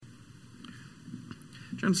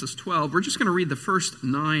Genesis 12. We're just going to read the first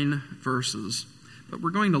 9 verses, but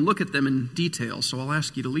we're going to look at them in detail, so I'll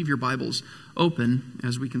ask you to leave your Bibles open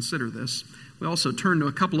as we consider this. We also turn to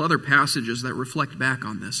a couple other passages that reflect back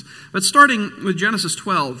on this. But starting with Genesis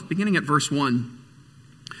 12, beginning at verse 1.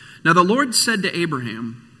 Now the Lord said to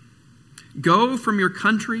Abraham, "Go from your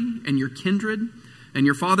country and your kindred and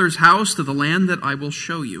your father's house to the land that I will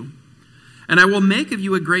show you. And I will make of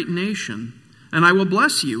you a great nation, and I will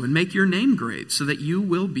bless you and make your name great, so that you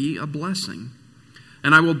will be a blessing.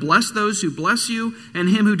 And I will bless those who bless you, and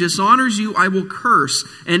him who dishonors you I will curse,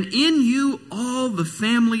 and in you all the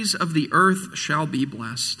families of the earth shall be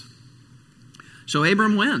blessed." So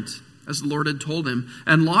Abram went, as the Lord had told him,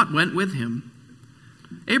 and Lot went with him.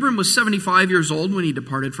 Abram was 75 years old when he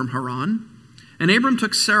departed from Haran. And Abram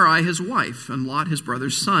took Sarai his wife, and Lot his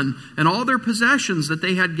brother's son, and all their possessions that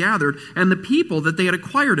they had gathered, and the people that they had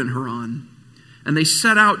acquired in Haran. And they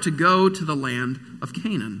set out to go to the land of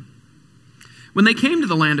Canaan. When they came to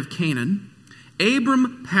the land of Canaan,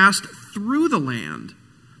 Abram passed through the land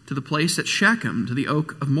to the place at Shechem, to the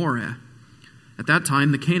oak of Moreh. At that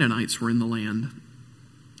time the Canaanites were in the land.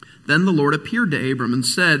 Then the Lord appeared to Abram and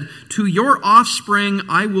said, "To your offspring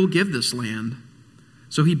I will give this land."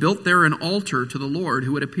 So he built there an altar to the Lord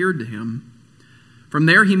who had appeared to him. From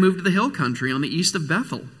there he moved to the hill country on the east of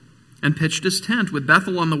Bethel, and pitched his tent, with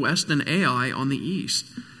Bethel on the west and Ai on the east.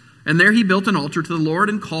 And there he built an altar to the Lord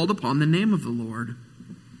and called upon the name of the Lord.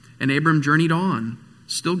 And Abram journeyed on,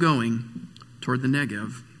 still going toward the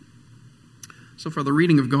Negev. So for the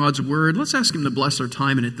reading of God's word, let's ask him to bless our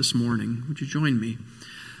time in it this morning. Would you join me?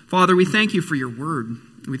 Father, we thank you for your word.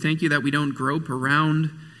 We thank you that we don't grope around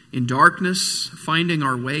in darkness, finding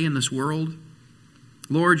our way in this world.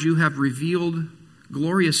 Lord, you have revealed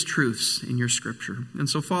glorious truths in your scripture. And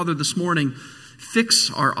so, Father, this morning, fix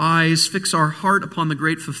our eyes, fix our heart upon the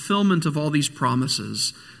great fulfillment of all these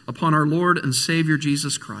promises, upon our Lord and Savior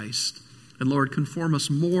Jesus Christ. And Lord, conform us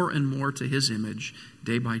more and more to his image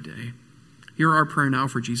day by day. Hear our prayer now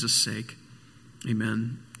for Jesus' sake.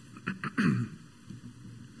 Amen.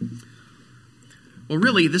 Well,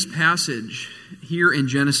 really, this passage here in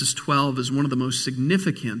Genesis 12 is one of the most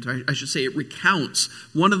significant, I should say it recounts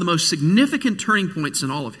one of the most significant turning points in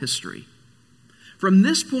all of history. From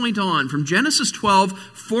this point on, from Genesis 12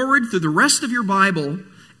 forward through the rest of your Bible,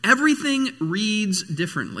 everything reads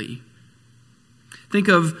differently. Think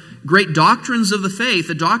of great doctrines of the faith,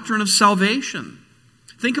 the doctrine of salvation.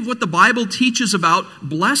 Think of what the Bible teaches about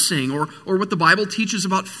blessing, or what the Bible teaches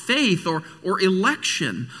about faith or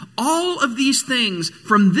election. All of these things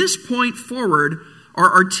from this point forward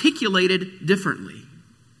are articulated differently.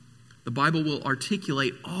 The Bible will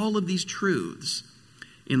articulate all of these truths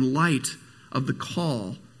in light of the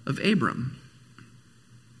call of Abram.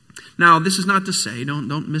 Now, this is not to say,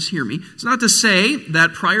 don't mishear me, it's not to say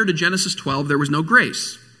that prior to Genesis 12 there was no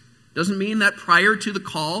grace. Doesn't mean that prior to the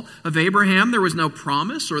call of Abraham there was no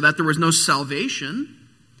promise or that there was no salvation,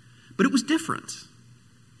 but it was different.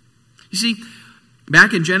 You see,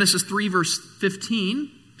 back in Genesis 3 verse 15,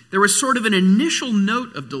 there was sort of an initial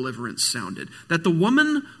note of deliverance sounded, that the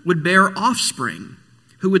woman would bear offspring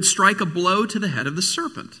who would strike a blow to the head of the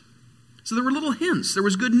serpent. So there were little hints. There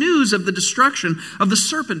was good news of the destruction of the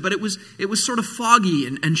serpent, but it was sort of foggy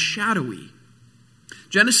and shadowy.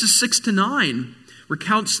 Genesis 6 to 9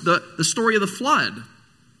 recounts the story of the flood.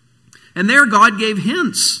 And there God gave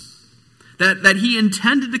hints that he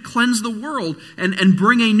intended to cleanse the world and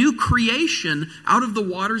bring a new creation out of the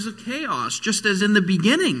waters of chaos, just as in the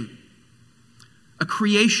beginning a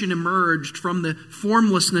creation emerged from the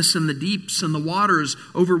formlessness and the deeps and the waters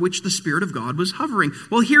over which the Spirit of God was hovering.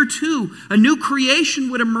 Well, here too, a new creation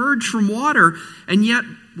would emerge from water, and yet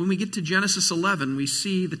when we get to Genesis 11, we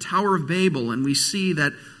see the Tower of Babel, and we see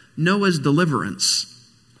that Noah's deliverance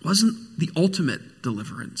wasn't the ultimate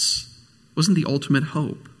deliverance, wasn't the ultimate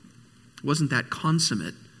hope, wasn't that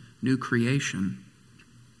consummate new creation.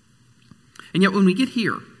 And yet when we get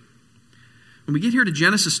here to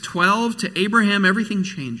Genesis 12, to Abraham, everything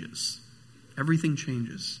changes. Everything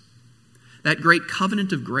changes. That great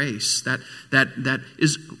covenant of grace that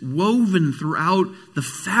is woven throughout the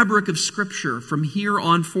fabric of Scripture from here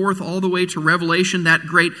on forth all the way to Revelation, that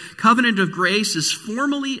great covenant of grace is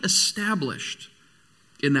formally established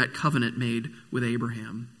in that covenant made with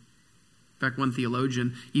Abraham. In fact, one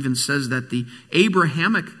theologian even says that the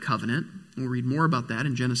Abrahamic covenant, we'll read more about that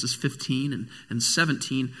in Genesis 15 and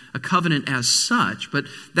 17, a covenant as such, but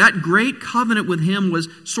that great covenant with him was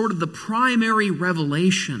sort of the primary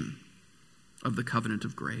revelation of the covenant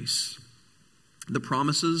of grace. The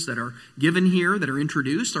promises that are given here, that are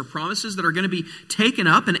introduced, are promises that are going to be taken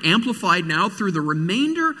up and amplified now through the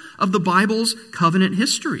remainder of the Bible's covenant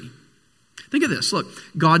history. Think of this. Look,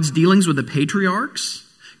 God's dealings with the patriarchs,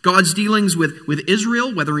 God's dealings with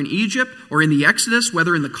Israel, whether in Egypt or in the Exodus,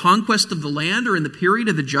 whether in the conquest of the land or in the period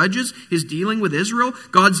of the judges, his dealing with Israel,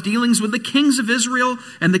 God's dealings with the kings of Israel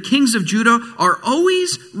and the kings of Judah are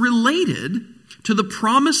always related to the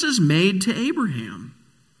promises made to Abraham.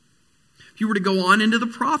 If you were to go on into the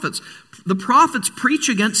prophets preach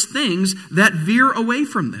against things that veer away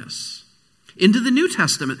from this. Into the New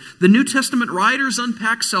Testament writers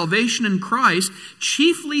unpack salvation in Christ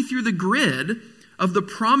chiefly through the grid of the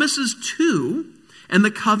promises to and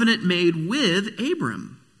the covenant made with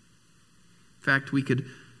Abram. In fact, we could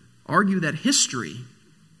argue that history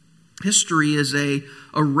is a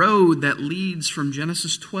road that leads from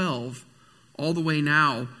Genesis 12 all the way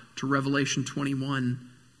now to Revelation 21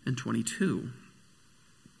 and 22.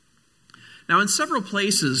 Now, in several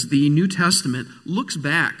places, the New Testament looks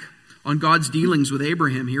back on God's dealings with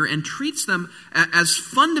Abraham here and treats them as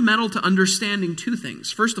fundamental to understanding two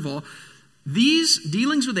things. First of all, these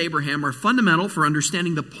dealings with Abraham are fundamental for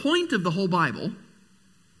understanding the point of the whole Bible.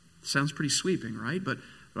 Sounds pretty sweeping, right? But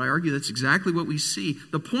I argue that's exactly what we see.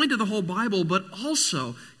 The point of the whole Bible, but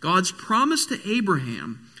also God's promise to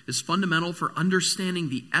Abraham is fundamental for understanding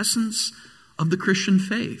the essence of the Christian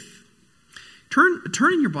faith. Turn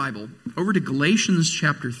in your Bible over to Galatians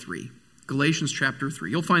chapter 3. Galatians chapter 3.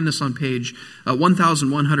 You'll find this on page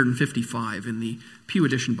 1155 in the Pew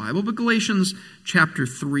Edition Bible, but Galatians chapter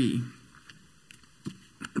 3.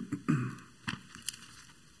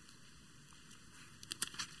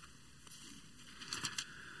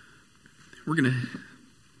 We're going to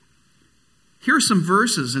hear some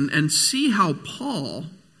verses and see how Paul,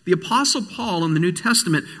 the Apostle Paul in the New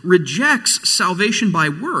Testament, rejects salvation by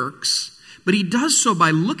works, but he does so by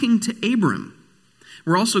looking to Abram.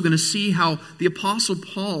 We're also going to see how the Apostle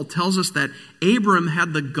Paul tells us that Abram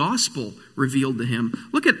had the gospel revealed to him.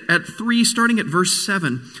 Look at 3, starting at verse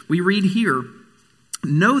 7. We read here,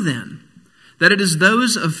 "Know then that it is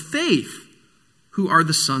those of faith who are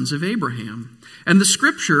the sons of Abraham. And the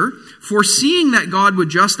Scripture, foreseeing that God would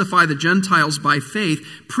justify the Gentiles by faith,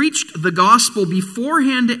 preached the gospel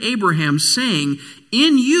beforehand to Abraham, saying,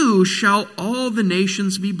 'In you shall all the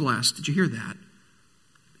nations be blessed.'" Did you hear that?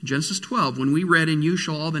 In Genesis 12, when we read, "In you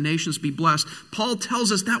shall all the nations be blessed," Paul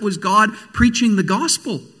tells us that was God preaching the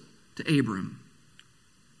gospel to Abram.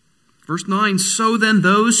 Verse 9, "So then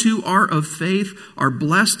those who are of faith are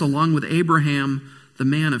blessed along with Abraham, the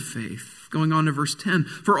man of faith." Going on to verse 10,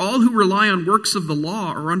 "For all who rely on works of the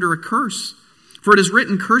law are under a curse. For it is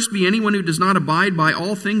written, 'Cursed be anyone who does not abide by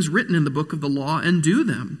all things written in the book of the law and do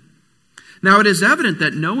them.' Now it is evident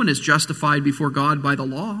that no one is justified before God by the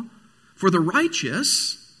law, for the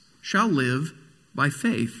righteous shall live by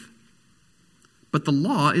faith. But the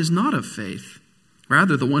law is not of faith.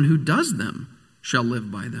 Rather, the one who does them shall live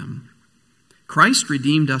by them. Christ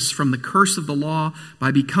redeemed us from the curse of the law by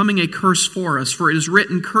becoming a curse for us. For it is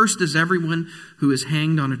written, 'Cursed is everyone who is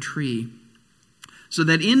hanged on a tree.' So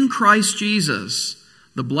that in Christ Jesus,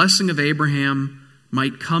 the blessing of Abraham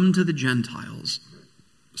might come to the Gentiles,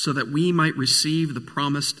 so that we might receive the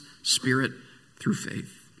promised Spirit through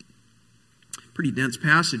faith." Pretty dense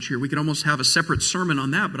passage here. We could almost have a separate sermon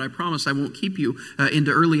on that, but I promise I won't keep you into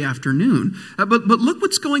early afternoon. But look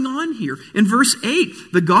what's going on here. In verse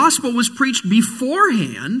 8, the gospel was preached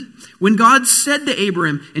beforehand when God said to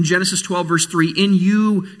Abraham in Genesis 12, verse 3, "In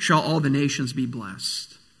you shall all the nations be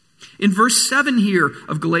blessed." In verse 7 here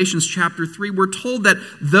of Galatians chapter 3, we're told that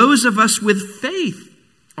those of us with faith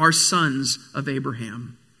are sons of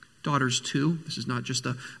Abraham. Daughters too. This is not just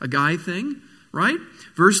a guy thing. Right?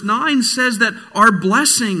 Verse 9 says that our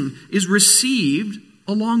blessing is received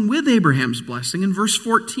along with Abraham's blessing. And verse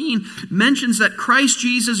 14 mentions that Christ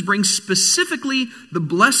Jesus brings specifically the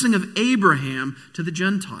blessing of Abraham to the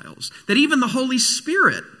Gentiles. That even the Holy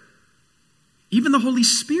Spirit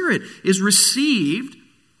is received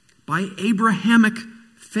by Abrahamic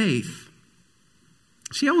faith.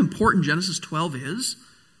 See how important Genesis 12 is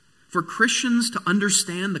for Christians to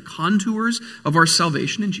understand the contours of our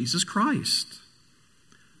salvation in Jesus Christ.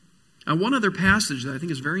 Now, one other passage that I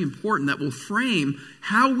think is very important that will frame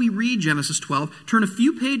how we read Genesis 12, turn a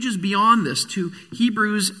few pages beyond this to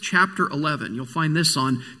Hebrews chapter 11. You'll find this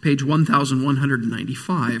on page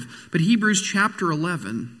 1195. But Hebrews chapter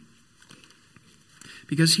 11,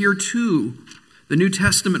 because here too, the New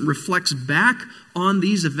Testament reflects back on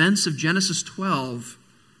these events of Genesis 12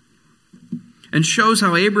 and shows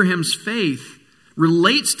how Abraham's faith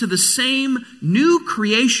relates to the same new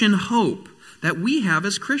creation hope that we have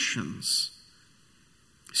as Christians.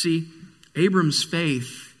 See, Abram's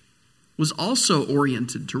faith was also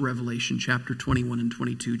oriented to Revelation chapter 21 and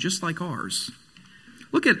 22, just like ours.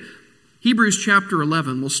 Look at Hebrews chapter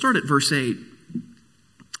 11. We'll start at verse 8.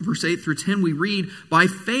 Verse 8 through 10, we read, "By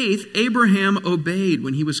faith Abraham obeyed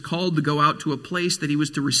when he was called to go out to a place that he was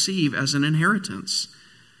to receive as an inheritance.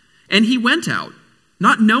 And he went out,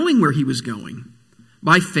 not knowing where he was going.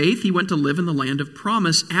 By faith he went to live in the land of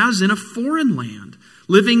promise as in a foreign land,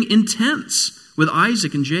 living in tents with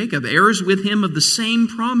Isaac and Jacob, heirs with him of the same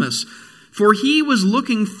promise. For he was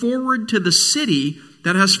looking forward to the city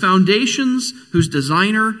that has foundations, whose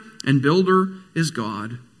designer and builder is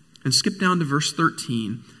God." And skip down to verse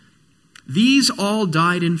 13. "These all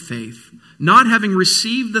died in faith, not having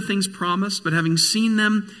received the things promised, but having seen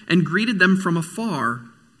them and greeted them from afar,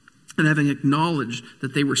 and having acknowledged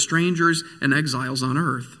that they were strangers and exiles on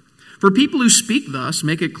earth. For people who speak thus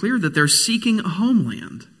make it clear that they're seeking a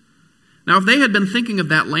homeland. Now, if they had been thinking of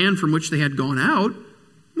that land from which they had gone out,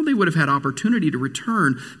 well, they would have had opportunity to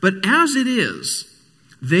return. But as it is,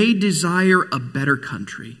 they desire a better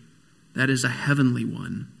country, that is, a heavenly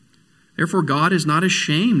one. Therefore, God is not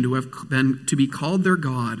ashamed to be called their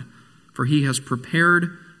God, for he has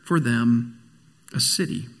prepared for them a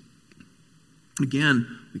city." Again,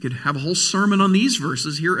 we could have a whole sermon on these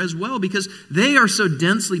verses here as well, because they are so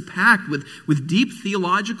densely packed with deep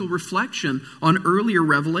theological reflection on earlier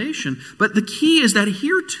revelation. But the key is that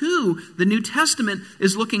here too, the New Testament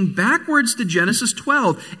is looking backwards to Genesis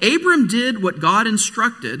 12. Abram did what God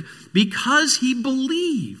instructed because he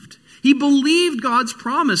believed. He believed God's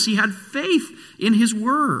promise. He had faith in his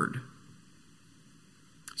word.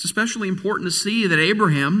 It's especially important to see that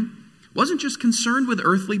Abraham wasn't just concerned with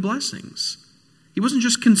earthly blessings. He wasn't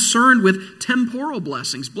just concerned with temporal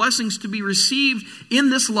blessings, blessings to be received in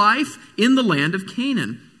this life in the land of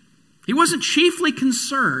Canaan. He wasn't chiefly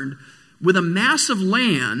concerned with a mass of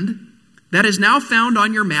land that is now found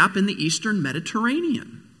on your map in the eastern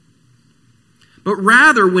Mediterranean. But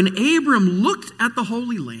rather, when Abram looked at the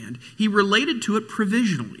Holy Land, he related to it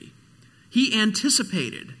provisionally. He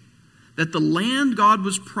anticipated that the land God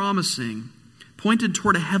was promising pointed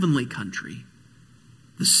toward a heavenly country,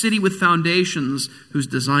 the city with foundations, whose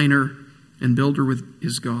designer and builder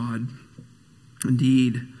is God.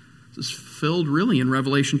 Indeed, this is fulfilled really in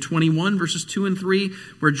Revelation 21, verses 2 and 3,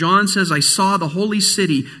 where John says, "I saw the holy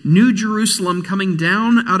city, New Jerusalem, coming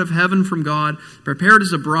down out of heaven from God, prepared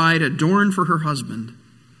as a bride, adorned for her husband.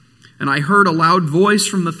 And I heard a loud voice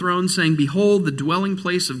from the throne saying, 'Behold, the dwelling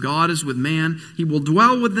place of God is with man. He will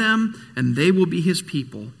dwell with them, and they will be his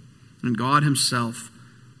people. And God himself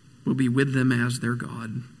will be with them as their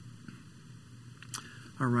God.'"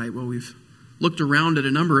 All right, well, we've looked around at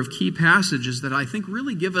a number of key passages that I think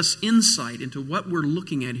really give us insight into what we're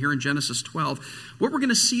looking at here in Genesis 12. What we're going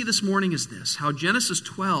to see this morning is this: how Genesis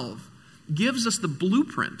 12 gives us the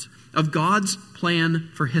blueprint of God's plan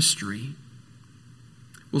for history.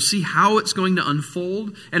 We'll see how it's going to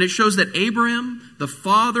unfold, and it shows that Abraham, the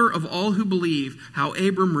father of all who believe, how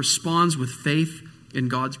Abram responds with faith in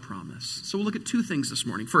God's promise. So we'll look at two things this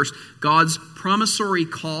morning. First, God's promissory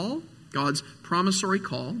call.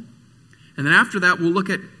 And then after that, we'll look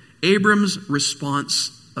at Abram's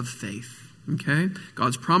response of faith. Okay?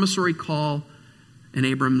 God's promissory call and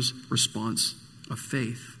Abram's response of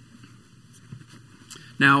faith.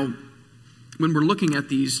 Now, when we're looking at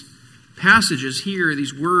these passages here,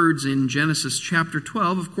 these words in Genesis chapter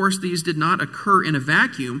 12, of course, these did not occur in a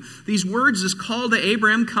vacuum. These words, this call to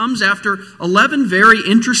Abraham, comes after 11 very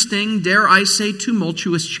interesting, dare I say,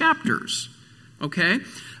 tumultuous chapters. Okay?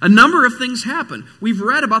 A number of things happen. We've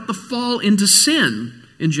read about the fall into sin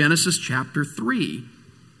in Genesis chapter 3.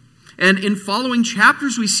 And in following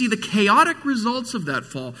chapters, we see the chaotic results of that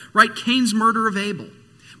fall, right? Cain's murder of Abel.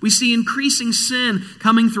 We see increasing sin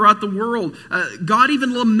coming throughout the world. God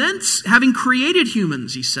even laments having created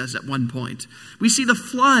humans, he says at one point. We see the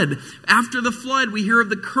flood. After the flood, we hear of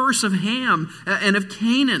the curse of Ham and of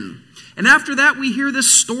Canaan. And after that, we hear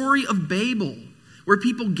this story of Babel, where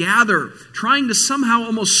people gather, trying to somehow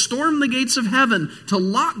almost storm the gates of heaven to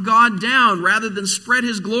lock God down rather than spread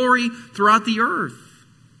his glory throughout the earth.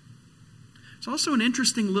 It's also an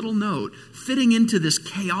interesting little note fitting into this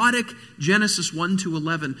chaotic Genesis 1 to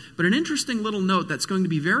 11, but an interesting little note that's going to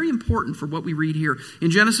be very important for what we read here.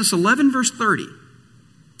 In Genesis 11, verse 30,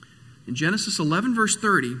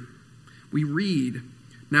 we read,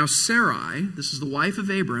 "Now Sarai," this is the wife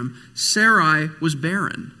of Abram, "Sarai was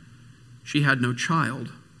barren. She had no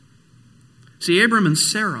child." See, Abram and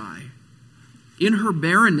Sarai, in her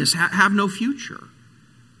barrenness, have no future.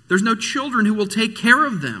 There's no children who will take care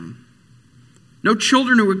of them. No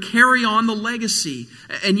children who would carry on the legacy.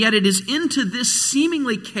 And yet it is into this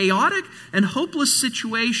seemingly chaotic and hopeless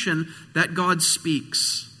situation that God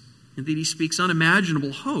speaks. Indeed, he speaks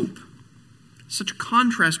unimaginable hope. Such a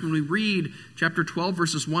contrast when we read chapter 12,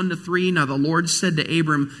 verses 1 to 3. Now the Lord said to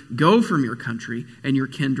Abram, "Go from your country and your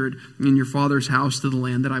kindred and your father's house to the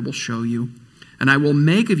land that I will show you. And I will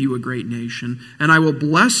make of you a great nation, and I will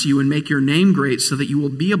bless you and make your name great so that you will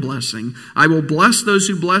be a blessing. I will bless those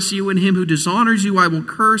who bless you, and him who dishonors you I will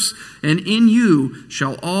curse, and in you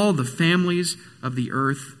shall all the families of the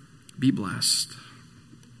earth be blessed."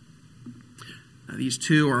 Now, these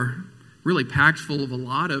two are really packed full of a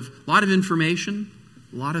lot of information,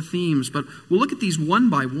 a lot of themes, but we'll look at these one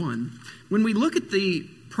by one. When we look at the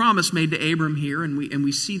promise made to Abram here, and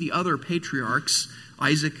we see the other patriarchs,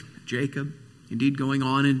 Isaac, Jacob, indeed going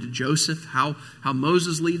on into Joseph, how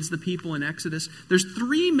Moses leads the people in Exodus, there's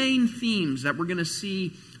three main themes that we're going to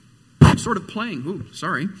see sort of playing.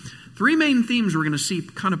 Three main themes we're going to see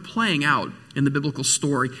kind of playing out in the biblical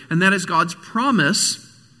story, and that is God's promise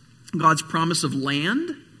of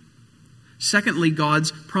land. Secondly,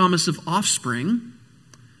 God's promise of offspring.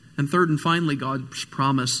 And third and finally, God's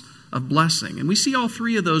promise of blessing. And we see all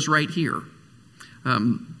three of those right here.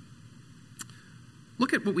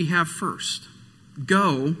 Look at what we have first.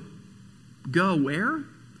 Go where?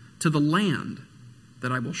 To the land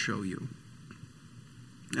that I will show you.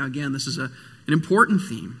 Now again, this is an important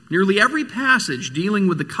theme. Nearly every passage dealing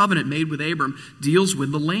with the covenant made with Abram deals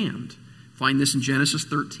with the land. Find this in Genesis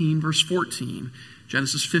 13, verse 14.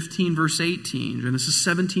 Genesis 15, verse 18, Genesis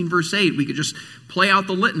 17, verse 8. We could just play out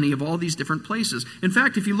the litany of all these different places. In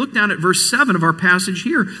fact, if you look down at verse 7 of our passage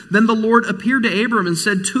here, then the Lord appeared to Abram and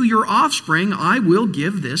said, "To your offspring I will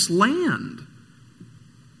give this land."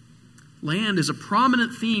 Land is a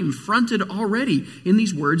prominent theme fronted already in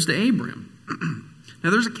these words to Abram. Now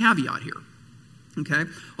there's a caveat here. Okay?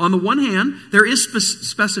 On the one hand, there is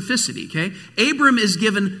specificity. Okay? Abram is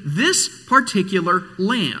given this particular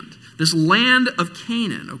land. This land of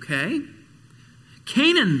Canaan, okay?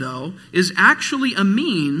 Canaan, though, is actually a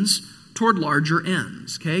means toward larger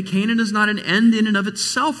ends, okay? Canaan is not an end in and of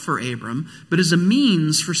itself for Abram, but is a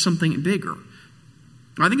means for something bigger.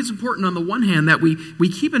 I think it's important on the one hand that we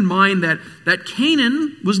keep in mind that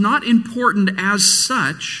Canaan was not important as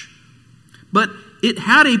such, but it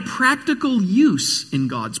had a practical use in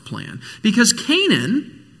God's plan. Because Canaan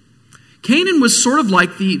was sort of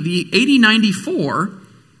like the 8094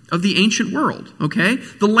 of the ancient world, okay?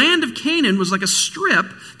 The land of Canaan was like a strip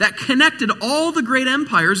that connected all the great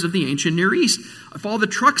empires of the ancient Near East. If all the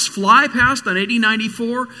trucks fly past on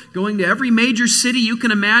 8094, going to every major city you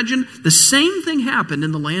can imagine, the same thing happened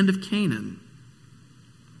in the land of Canaan.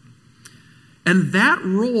 And that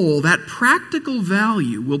role, that practical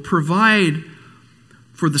value, will provide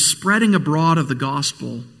for the spreading abroad of the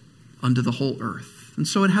gospel unto the whole earth. And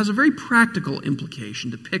so it has a very practical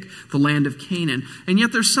implication to pick the land of Canaan. And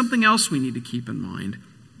yet there's something else we need to keep in mind.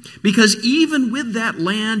 Because even with that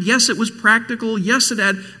land, yes, it was practical. Yes, it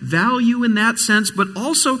had value in that sense. But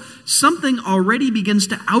also something already begins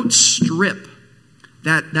to outstrip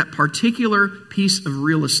that particular piece of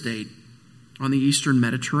real estate on the eastern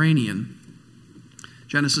Mediterranean.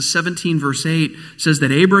 Genesis 17, verse 8 says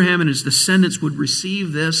that Abraham and his descendants would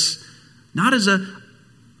receive this not as a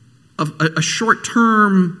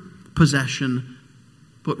short-term possession,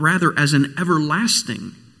 but rather as an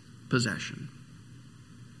everlasting possession.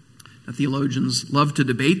 Now, theologians love to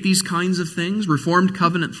debate these kinds of things. Reformed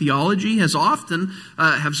covenant theology has often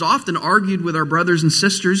argued with our brothers and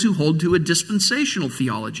sisters who hold to a dispensational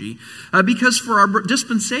theology. Because for our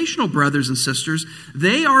dispensational brothers and sisters,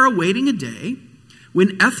 they are awaiting a day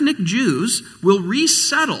when ethnic Jews will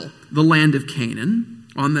resettle the land of Canaan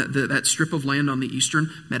on that strip of land on the eastern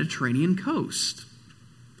Mediterranean coast.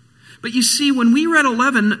 But you see, when we read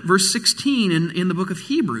 11, verse 16 in the book of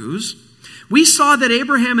Hebrews, we saw that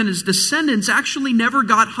Abraham and his descendants actually never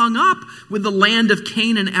got hung up with the land of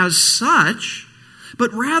Canaan as such,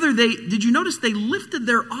 but rather did you notice they lifted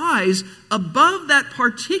their eyes above that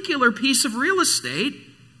particular piece of real estate,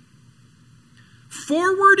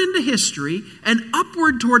 forward into history and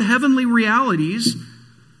upward toward heavenly realities,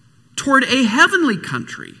 toward a heavenly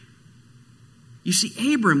country. You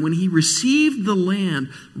see, Abram, when he received the land,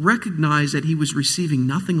 recognized that he was receiving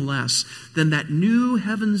nothing less than that new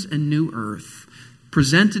heavens and new earth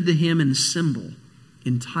presented to him in symbol,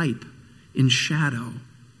 in type, in shadow.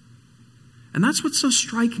 And that's what's so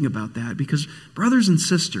striking about that, because brothers and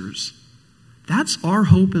sisters, that's our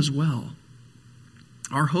hope as well.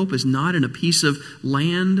 Our hope is not in a piece of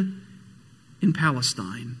land in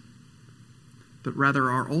Palestine, but rather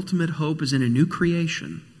our ultimate hope is in a new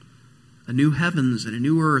creation, a new heavens and a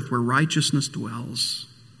new earth where righteousness dwells.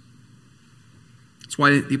 That's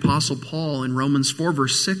why the Apostle Paul in Romans 4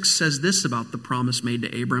 verse 6 says this about the promise made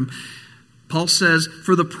to Abram. Paul says,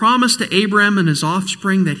 "For the promise to Abram and his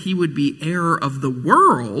offspring that he would be heir of the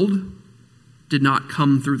world did not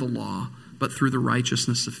come through the law, but through the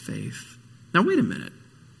righteousness of faith." Now wait a minute.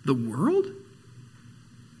 The world?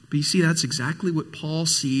 But you see, that's exactly what Paul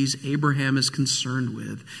sees Abraham is concerned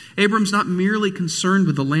with. Abram's not merely concerned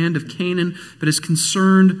with the land of Canaan, but is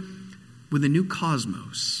concerned with a new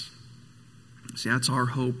cosmos. See, that's our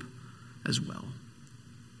hope as well.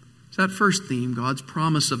 So that first theme, God's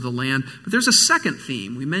promise of the land. But there's a second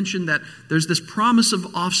theme. We mentioned that there's this promise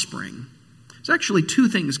of offspring. There's actually two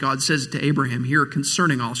things God says to Abraham here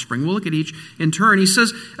concerning offspring. We'll look at each in turn. He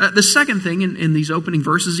says, the second thing in these opening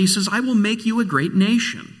verses, he says, "I will make you a great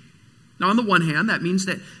nation." Now, on the one hand, that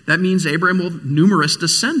means Abraham will have numerous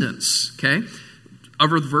descendants, okay?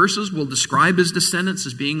 Other verses will describe his descendants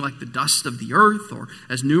as being like the dust of the earth, or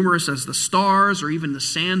as numerous as the stars, or even the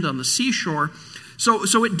sand on the seashore.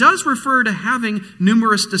 So it does refer to having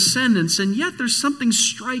numerous descendants, and yet there's something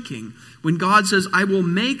striking when God says, "I will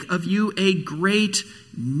make of you a great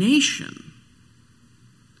nation."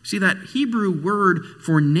 See, that Hebrew word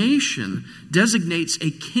for nation designates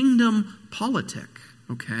a kingdom politic,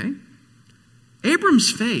 okay?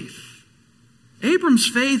 Abram's faith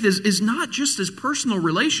is not just his personal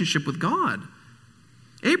relationship with God.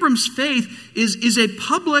 Abram's faith is a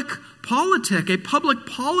public politic, a public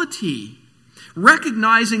polity,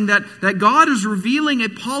 recognizing that God is revealing a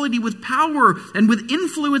polity with power and with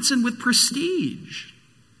influence and with prestige.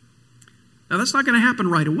 Now, that's not going to happen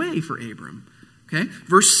right away for Abram. Okay?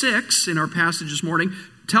 Verse 6 in our passage this morning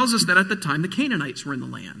tells us that at the time the Canaanites were in the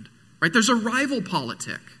land. Right? There's a rival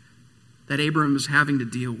politic that Abram is having to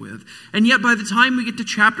deal with. And yet by the time we get to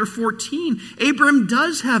chapter 14, Abram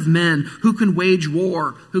does have men who can wage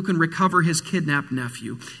war, who can recover his kidnapped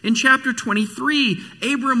nephew. In chapter 23,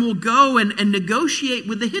 Abram will go and negotiate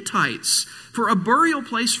with the Hittites for a burial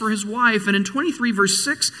place for his wife. And in 23 verse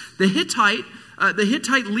 6, the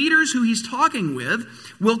Hittite leaders who he's talking with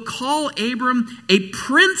will call Abram a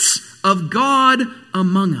prince of God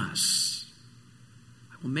among us.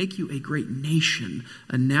 Will make you a great nation,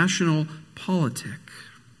 a national politic.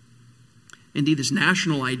 Indeed, this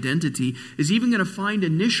national identity is even going to find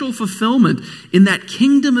initial fulfillment in that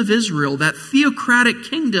kingdom of Israel, that theocratic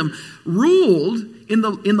kingdom ruled in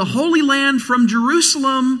the Holy Land from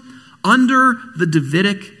Jerusalem under the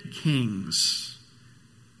Davidic kings.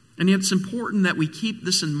 And yet it's important that we keep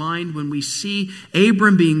this in mind when we see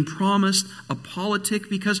Abram being promised a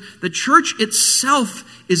politic, because the church itself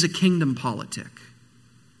is a kingdom politic.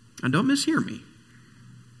 And don't mishear me.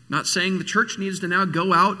 I'm not saying the church needs to now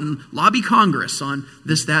go out and lobby Congress on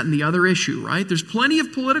this, that, and the other issue, right? There's plenty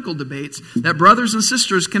of political debates that brothers and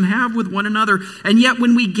sisters can have with one another. And yet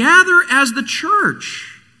when we gather as the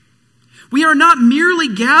church, we are not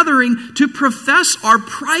merely gathering to profess our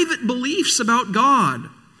private beliefs about God,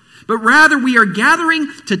 but rather we are gathering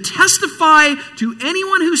to testify to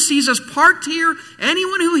anyone who sees us parked here,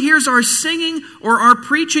 anyone who hears our singing or our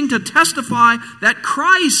preaching, to testify that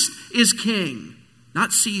Christ is king,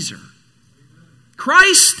 not Caesar.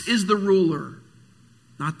 Christ is the ruler,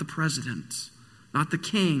 not the president, not the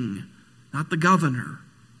king, not the governor.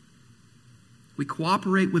 We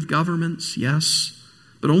cooperate with governments, yes,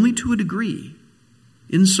 but only to a degree,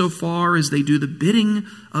 insofar as they do the bidding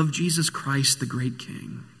of Jesus Christ, the great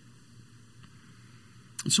King.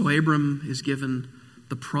 And so Abram is given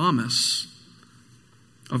the promise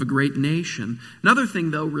of a great nation. Another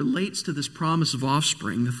thing, though, relates to this promise of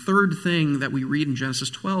offspring. The third thing that we read in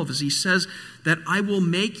Genesis 12 is he says that I will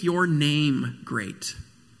make your name great.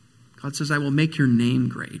 God says, I will make your name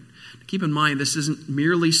great. Keep in mind, this isn't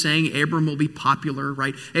merely saying Abram will be popular,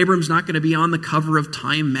 right? Abram's not going to be on the cover of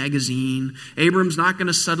Time magazine. Abram's not going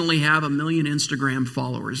to suddenly have 1 million Instagram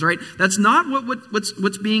followers, right? That's not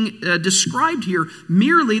what's being described here,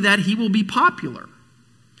 merely that he will be popular.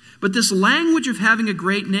 But this language of having a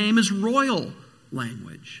great name is royal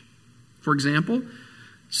language. For example,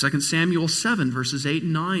 2 Samuel 7, verses 8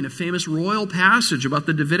 and 9, a famous royal passage about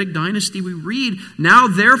the Davidic dynasty, we read, Now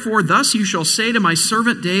therefore thus you shall say to my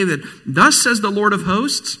servant David, Thus says the Lord of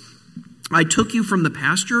hosts, I took you from the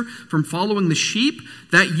pasture, from following the sheep,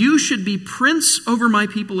 that you should be prince over my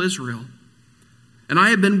people Israel. And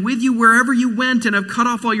I have been with you wherever you went, and have cut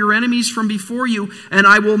off all your enemies from before you, and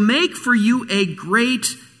I will make for you a great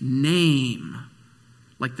name,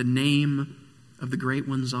 like the name of the great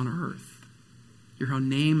ones on earth. Hear how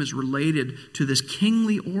name is related to this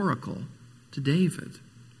kingly oracle to David.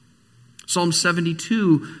 Psalm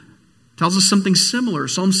 72 tells us something similar.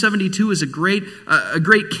 Psalm 72 is a great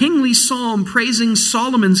kingly psalm praising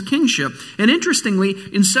Solomon's kingship. And interestingly,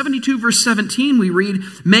 in 72 verse 17 we read,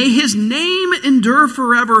 "May his name endure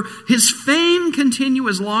forever, his fame continue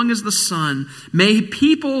as long as the sun. May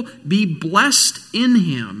people be blessed in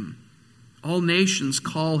him. All nations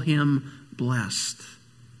call him blessed."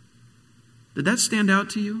 Did that stand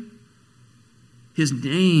out to you? His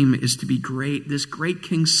name is to be great, this great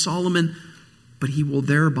King Solomon, but he will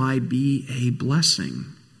thereby be a blessing.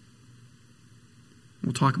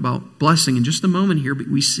 We'll talk about blessing in just a moment here, but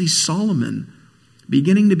we see Solomon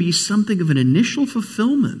beginning to be something of an initial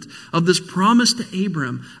fulfillment of this promise to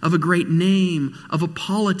Abram, of a great name, of a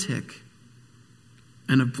politic,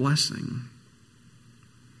 and of blessing.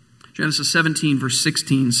 Genesis 17 verse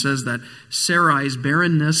 16 says that Sarai's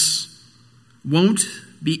barrenness won't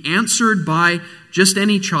be answered by just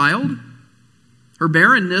any child. Her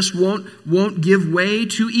barrenness won't give way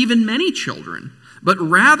to even many children, but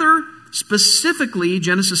rather, specifically,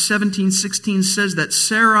 Genesis 17:16 says that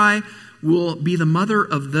Sarai will be the mother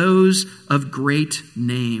of those of great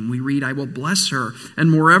name. We read, "I will bless her,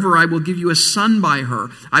 and moreover, I will give you a son by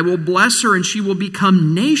her. I will bless her, and she will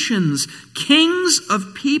become nations. Kings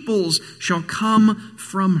of peoples shall come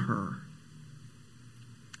from her."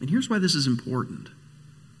 And here's why this is important.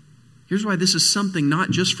 Here's why this is something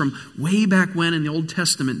not just from way back when in the Old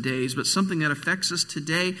Testament days, but something that affects us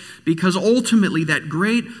today, because ultimately that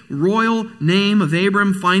great royal name of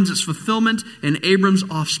Abram finds its fulfillment in Abram's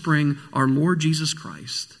offspring, our Lord Jesus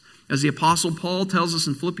Christ. As the Apostle Paul tells us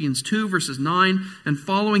in Philippians 2, verses 9 and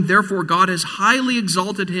following, "Therefore God has highly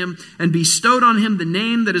exalted him and bestowed on him the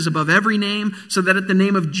name that is above every name, so that at the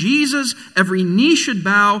name of Jesus every knee should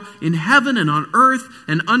bow in heaven and on earth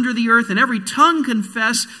and under the earth, and every tongue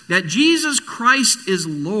confess that Jesus Christ is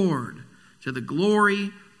Lord, to the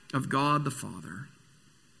glory of God the Father."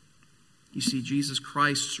 You see, Jesus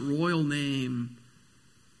Christ's royal name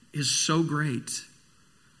is so great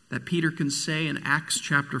that Peter can say in Acts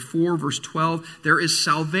chapter 4, verse 12, "There is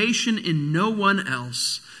salvation in no one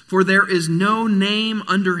else, for there is no name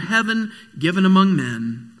under heaven given among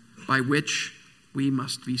men by which we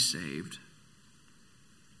must be saved."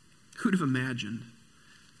 Who'd have imagined?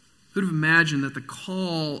 Who'd have imagined that the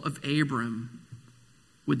call of Abram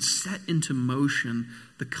would set into motion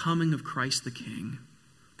the coming of Christ the King,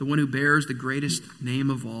 the one who bears the greatest name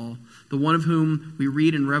of all, the one of whom we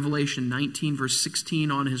read in Revelation 19, verse 16,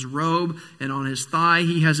 on his robe and on his thigh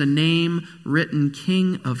he has a name written,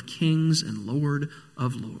 King of Kings and Lord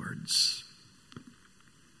of Lords.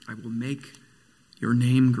 I will make your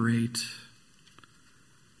name great.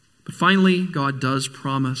 But finally, God does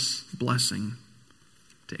promise blessing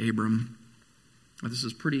to Abram. Now, this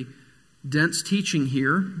is pretty dense teaching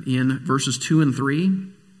here in verses 2 and 3.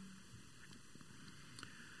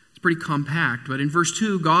 Pretty compact, but in verse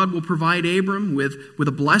 2, God will provide Abram with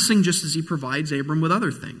a blessing just as he provides Abram with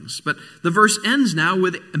other things. But the verse ends now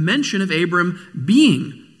with a mention of Abram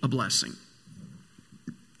being a blessing.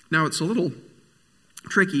 Now, it's a little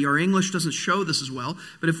tricky. Our English doesn't show this as well,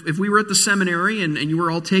 but if we were at the seminary and you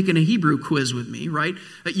were all taking a Hebrew quiz with me, right,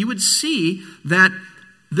 you would see that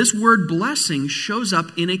this word blessing shows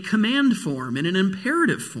up in a command form, in an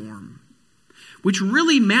imperative form, which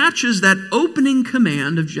really matches that opening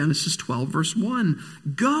command of Genesis 12, verse 1,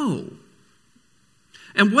 "Go."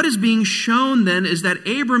 And what is being shown then is that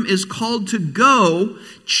Abram is called to go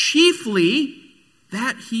chiefly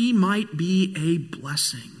that he might be a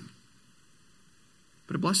blessing.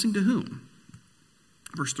 But a blessing to whom?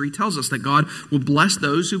 Verse 3 tells us that God will bless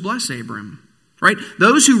those who bless Abram. Right?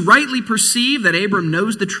 Those who rightly perceive that Abram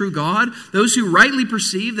knows the true God, those who rightly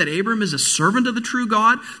perceive that Abram is a servant of the true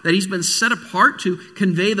God, that he's been set apart to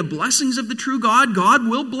convey the blessings of the true God, God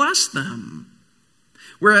will bless them.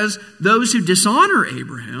 Whereas those who dishonor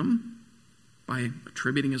Abraham by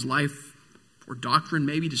attributing his life or doctrine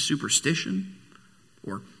maybe to superstition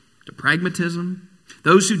or to pragmatism,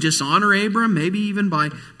 those who dishonor Abram maybe even by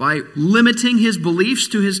limiting his beliefs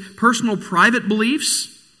to his personal private beliefs,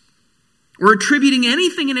 or attributing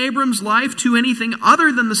anything in Abram's life to anything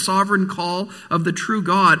other than the sovereign call of the true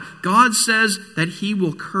God, God says that he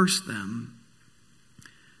will curse them.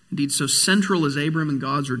 Indeed, so central is Abram in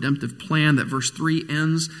God's redemptive plan that verse 3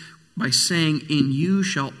 ends by saying, "In you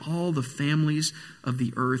shall all the families of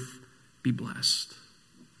the earth be blessed."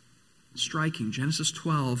 Striking, Genesis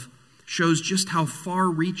 12 shows just how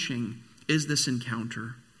far-reaching is this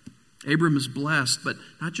encounter. Abram is blessed, but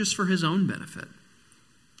not just for his own benefit.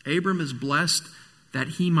 Abram is blessed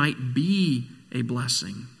that he might be a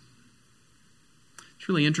blessing. It's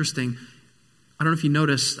really interesting. I don't know if you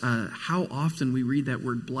notice how often we read that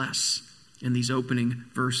word bless in these opening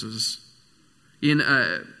verses. In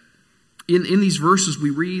these verses, we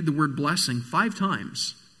read the word blessing 5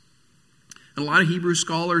 times. And a lot of Hebrew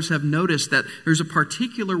scholars have noticed that there's a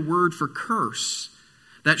particular word for curse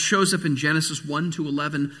that shows up in Genesis 1 to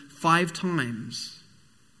 11 5 times.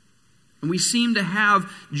 And we seem to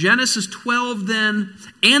have Genesis 12 then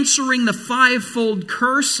answering the 5-fold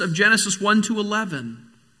curse of Genesis 1 to 11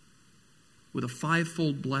 with a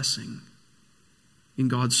 5-fold blessing in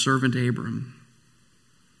God's servant Abram.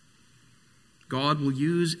 God will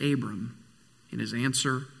use Abram in his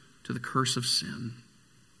answer to the curse of sin.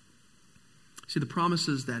 See, the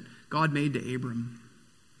promises that God made to Abram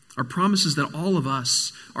are promises that all of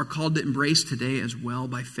us are called to embrace today as well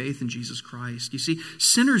by faith in Jesus Christ. You see,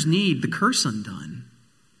 sinners need the curse undone.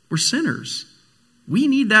 We're sinners. We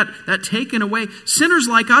need that taken away. Sinners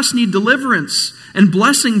like us need deliverance and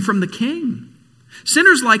blessing from the King.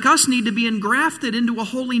 Sinners like us need to be engrafted into a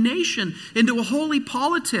holy nation, into a holy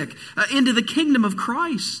politic, into the kingdom of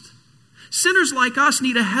Christ. Sinners like us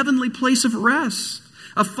need a heavenly place of rest,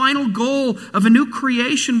 a final goal of a new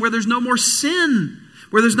creation where there's no more sin,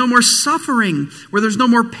 where there's no more suffering, where there's no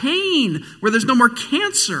more pain, where there's no more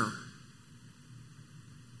cancer.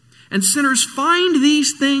 And sinners find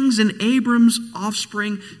these things in Abram's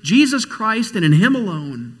offspring, Jesus Christ, and in Him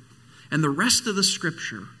alone. And the rest of the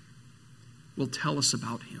Scripture will tell us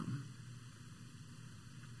about Him.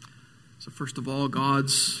 So first of all,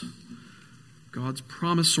 God's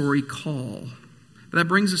promissory call. But that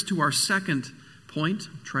brings us to our second point.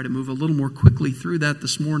 I'll try to move a little more quickly through that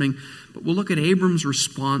this morning. But we'll look at Abram's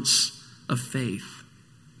response of faith.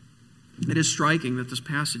 It is striking that this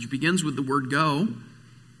passage begins with the word go.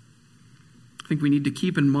 I think we need to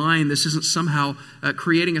keep in mind this isn't somehow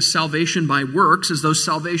creating a salvation by works, as though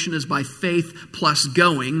salvation is by faith plus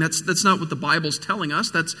going. That's not what the Bible's telling us.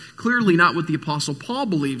 That's clearly not what the Apostle Paul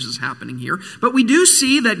believes is happening here. But we do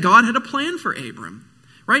see that God had a plan for Abram,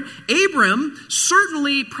 right? Abram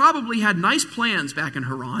certainly probably had nice plans back in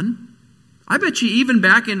Haran. I bet you even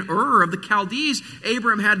back in Ur of the Chaldees,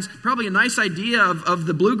 Abram had probably a nice idea of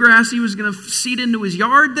the bluegrass he was going to seed into his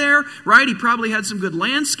yard there, right? He probably had some good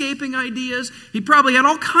landscaping ideas. He probably had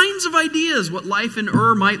all kinds of ideas what life in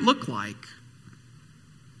Ur might look like.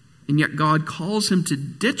 And yet God calls him to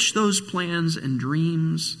ditch those plans and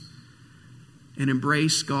dreams and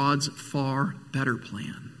embrace God's far better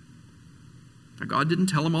plan. Now, God didn't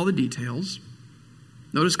tell him all the details.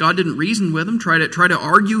 Notice God didn't reason with him, try to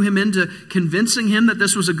argue him into convincing him that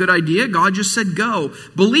this was a good idea. God just said, go.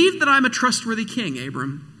 Believe that I'm a trustworthy king,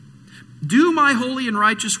 Abram. Do my holy and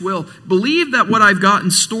righteous will. Believe that what I've got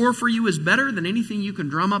in store for you is better than anything you can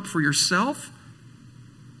drum up for yourself.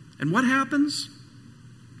 And what happens?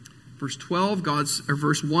 Verse 1,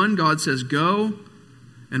 God says, go.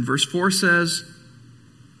 And verse 4 says,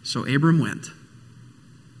 so Abram went.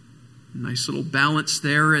 Nice little balance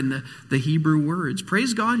there in the Hebrew words.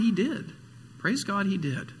 Praise God he did. Praise God he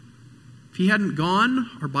did. If he hadn't gone,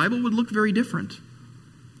 our Bible would look very different.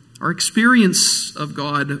 Our experience of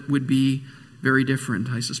God would be very different.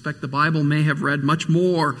 I suspect the Bible may have read much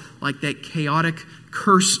more like that chaotic,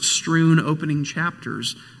 curse-strewn opening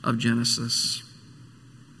chapters of Genesis.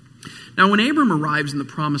 Now, when Abram arrives in the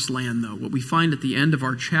promised land, though, what we find at the end of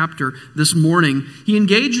our chapter this morning, he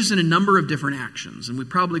engages in a number of different actions. And we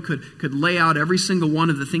probably could lay out every single one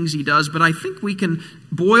of the things he does, but I think we can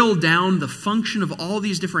boil down the function of all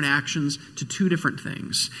these different actions to 2 different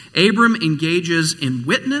things. Abram engages in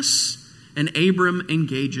witness, and Abram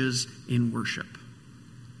engages in worship.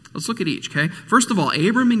 Let's look at each, okay? First of all,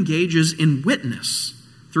 Abram engages in witness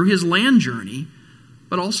through his land journey,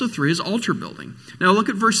 but also through his altar building. Now look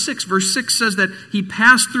at verse 6. Verse 6 says that he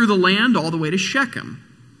passed through the land all the way to Shechem.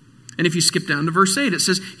 And if you skip down to verse 8, it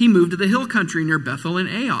says he moved to the hill country near Bethel and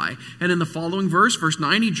Ai. And in the following verse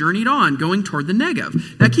 9, he journeyed on, going toward the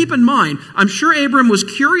Negev. Now keep in mind, I'm sure Abram was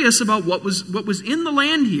curious about what was in the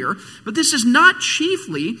land here, but this is not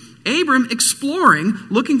chiefly Abram exploring,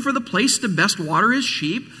 looking for the place to best water his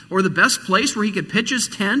sheep, or the best place where he could pitch his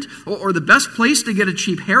tent, or the best place to get a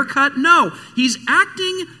cheap haircut. No, he's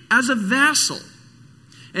acting as a vassal.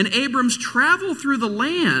 And Abram's travel through the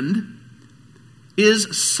land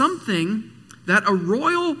is something that a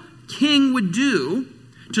royal king would do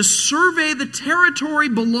to survey the territory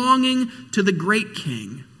belonging to the great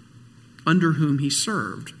king under whom he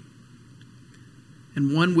served.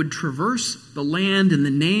 And one would traverse the land in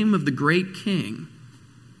the name of the great king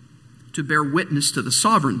to bear witness to the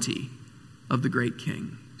sovereignty of the great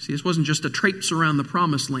king. See, this wasn't just a traipse around the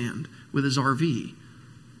promised land with his RV.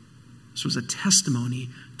 This was a testimony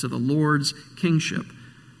to the Lord's kingship.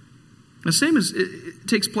 The same as it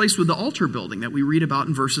takes place with the altar building that we read about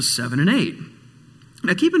in verses 7 and 8.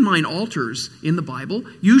 Now keep in mind, altars in the Bible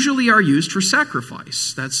usually are used for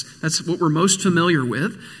sacrifice. That's what we're most familiar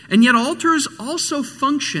with. And yet altars also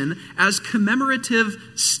function as commemorative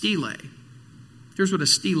stelae. Here's what a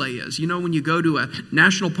stele is. You know, when you go to a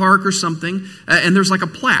national park or something, and there's like a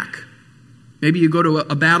plaque. Maybe you go to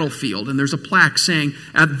a battlefield and there's a plaque saying,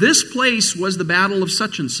 at this place was the battle of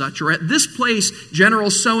such and such, or at this place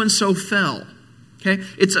General so-and-so fell. Okay?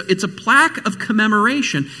 It's a plaque of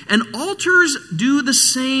commemoration. And altars do the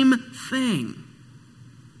same thing.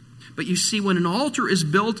 But you see, when an altar is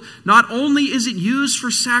built, not only is it used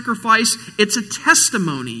for sacrifice, it's a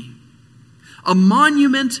testimony, a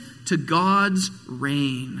monument to God's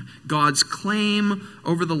reign, God's claim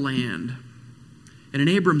over the land. And in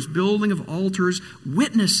Abram's building of altars,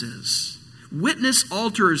 witness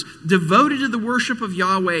altars devoted to the worship of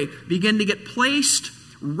Yahweh begin to get placed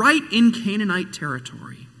right in Canaanite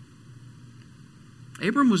territory.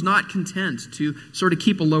 Abram was not content to sort of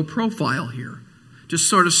keep a low profile here, just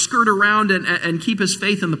sort of skirt around and keep his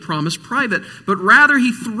faith in the promise private, but rather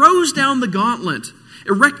he throws down the gauntlet,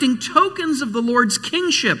 erecting tokens of the Lord's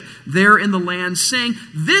kingship there in the land, saying,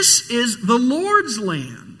 "This is the Lord's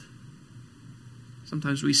land."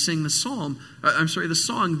 Sometimes we sing the song,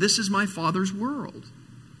 "This is my Father's world."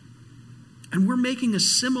 And we're making a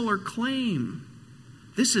similar claim.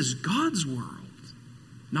 This is God's world,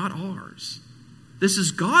 not ours. This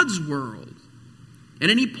is God's world. And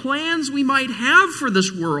any plans we might have for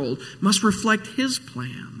this world must reflect His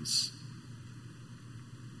plans.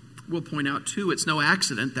 We'll point out, too, it's no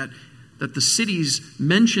accident that the cities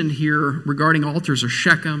mentioned here regarding altars are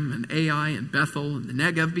Shechem and Ai and Bethel and the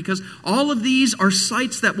Negev, because all of these are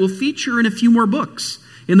sites that will feature in a few more books.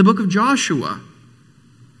 In the book of Joshua,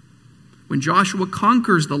 when Joshua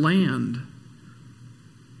conquers the land,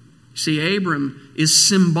 see, Abram is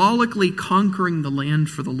symbolically conquering the land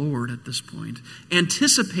for the Lord at this point,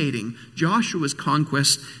 anticipating Joshua's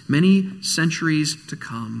conquest many centuries to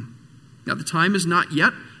come. Now, the time is not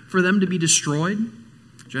yet for them to be destroyed.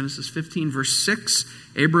 Genesis 15, verse 6,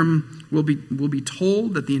 Abram will be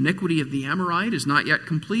told that the iniquity of the Amorite is not yet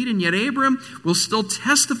complete, and yet Abram will still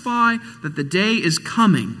testify that the day is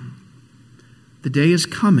coming. The day is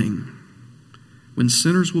coming when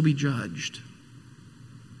sinners will be judged.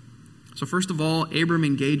 So first of all, Abram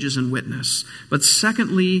engages in witness. But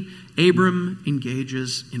secondly, Abram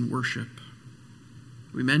engages in worship.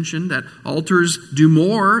 We mentioned that altars do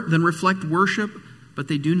more than reflect worship, but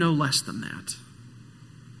they do no less than that.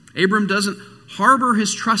 Abram doesn't harbor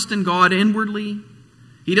his trust in God inwardly.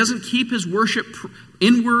 He doesn't keep his worship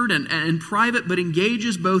inward and private, but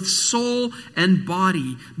engages both soul and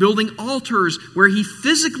body, building altars where he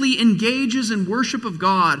physically engages in worship of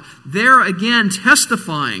God, there again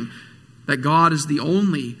testifying that God is the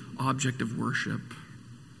only object of worship.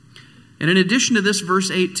 And in addition to this,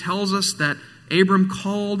 verse 8 tells us that Abram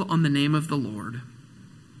called on the name of the Lord.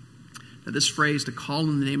 Now, this phrase, to call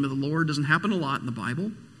on the name of the Lord, doesn't happen a lot in the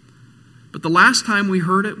Bible. But the last time we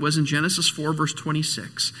heard it was in Genesis 4, verse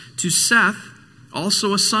 26. To Seth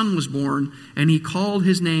also a son was born, and he called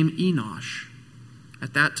his name Enosh.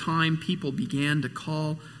 At that time, people began to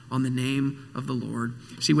call on the name of the Lord.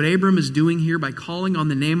 See, what Abram is doing here by calling on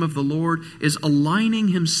the name of the Lord is aligning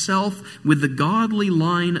himself with the godly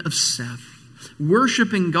line of Seth,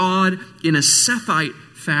 worshiping God in a Sethite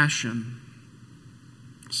fashion.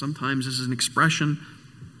 Sometimes this is an expression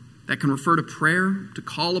that can refer to prayer, to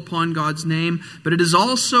call upon God's name, but it is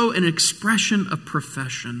also an expression of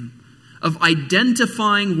profession, of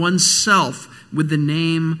identifying oneself with the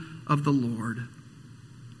name of the Lord.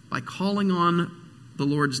 By calling on the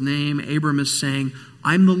Lord's name, Abram is saying,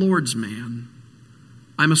 I'm the Lord's man.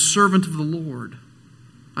 I'm a servant of the Lord.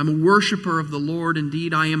 I'm a worshiper of the Lord.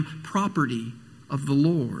 Indeed, I am property of the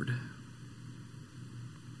Lord.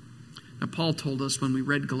 Now, Paul told us when we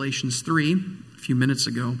read Galatians 3 a few minutes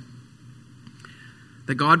ago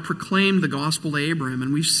that God proclaimed the gospel to Abraham,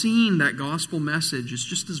 and we've seen that gospel message is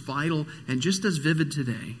just as vital and just as vivid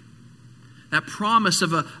today. That promise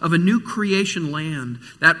of a new creation land,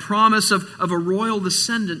 that promise of a royal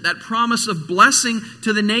descendant, that promise of blessing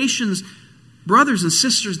to the nations. Brothers and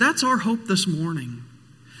sisters, that's our hope this morning.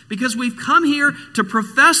 Because we've come here to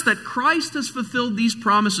profess that Christ has fulfilled these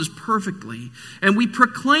promises perfectly. And we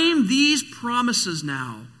proclaim these promises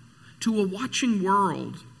now to a watching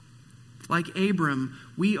world. Like Abram,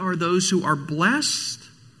 we are those who are blessed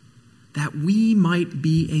that we might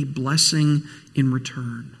be a blessing in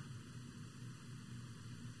return.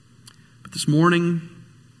 But this morning,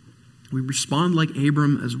 we respond like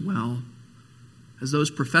Abram as well, as those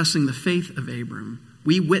professing the faith of Abram.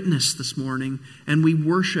 We witness this morning and we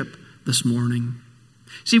worship this morning.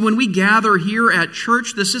 See, when we gather here at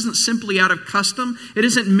church, this isn't simply out of custom. It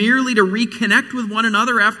isn't merely to reconnect with one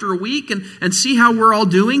another after a week and see how we're all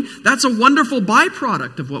doing. That's a wonderful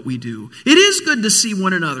byproduct of what we do. It is good to see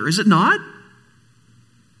one another, is it not?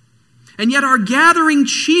 And yet our gathering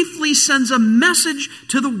chiefly sends a message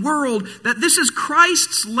to the world that this is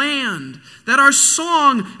Christ's land, that our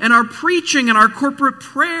song and our preaching and our corporate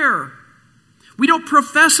prayer, we don't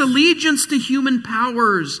profess allegiance to human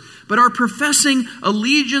powers, but are professing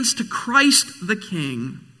allegiance to Christ the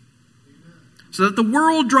King. So that the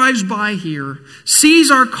world drives by here,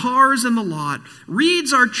 sees our cars in the lot,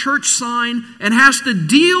 reads our church sign, and has to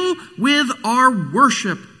deal with our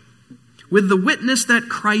worship, with the witness that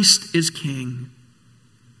Christ is King.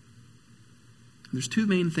 There's two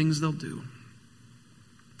main things they'll do.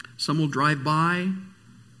 Some will drive by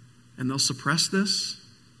and they'll suppress this,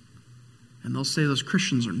 and they'll say those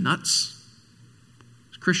Christians are nuts.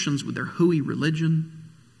 Those Christians with their hooey religion.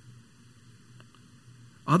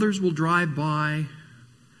 Others will drive by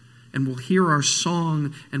and will hear our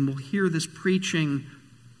song and will hear this preaching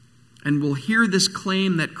and will hear this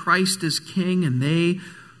claim that Christ is King, and they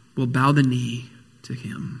will bow the knee to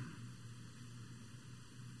Him.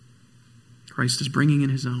 Christ is bringing in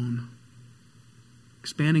His own,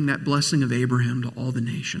 expanding that blessing of Abraham to all the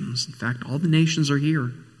nations. In fact, all the nations are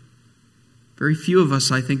here. Very few of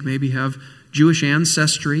us, I think, maybe have Jewish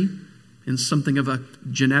ancestry in something of a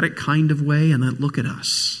genetic kind of way, and then look at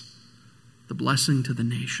us, the blessing to the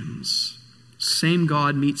nations. Same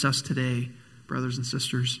God meets us today, brothers and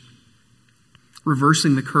sisters,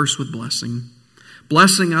 reversing the curse with blessing,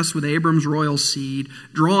 blessing us with Abram's royal seed,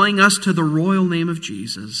 drawing us to the royal name of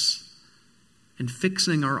Jesus, and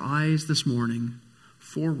fixing our eyes this morning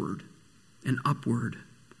forward and upward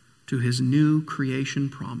to His new creation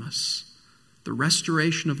promise, the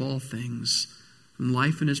restoration of all things, and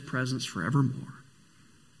life in His presence forevermore.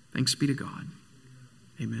 Thanks be to God.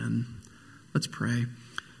 Amen. Let's pray.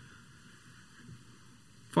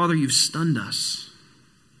 Father, You've stunned us.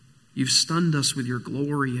 You've stunned us with Your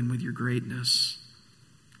glory and with Your greatness.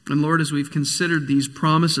 And Lord, as we've considered these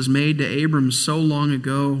promises made to Abram so long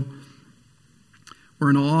ago, we're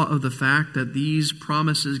in awe of the fact that these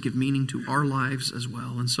promises give meaning to our lives as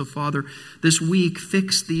well. And so, Father, this week,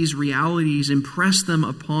 fix these realities, impress them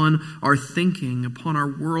upon our thinking, upon our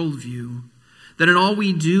worldview, that in all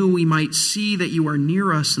we do, we might see that You are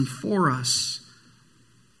near us and for us,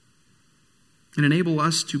 and enable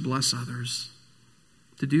us to bless others,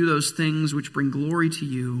 to do those things which bring glory to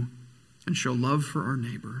You and show love for our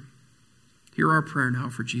neighbor. Hear our prayer now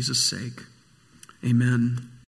for Jesus' sake. Amen.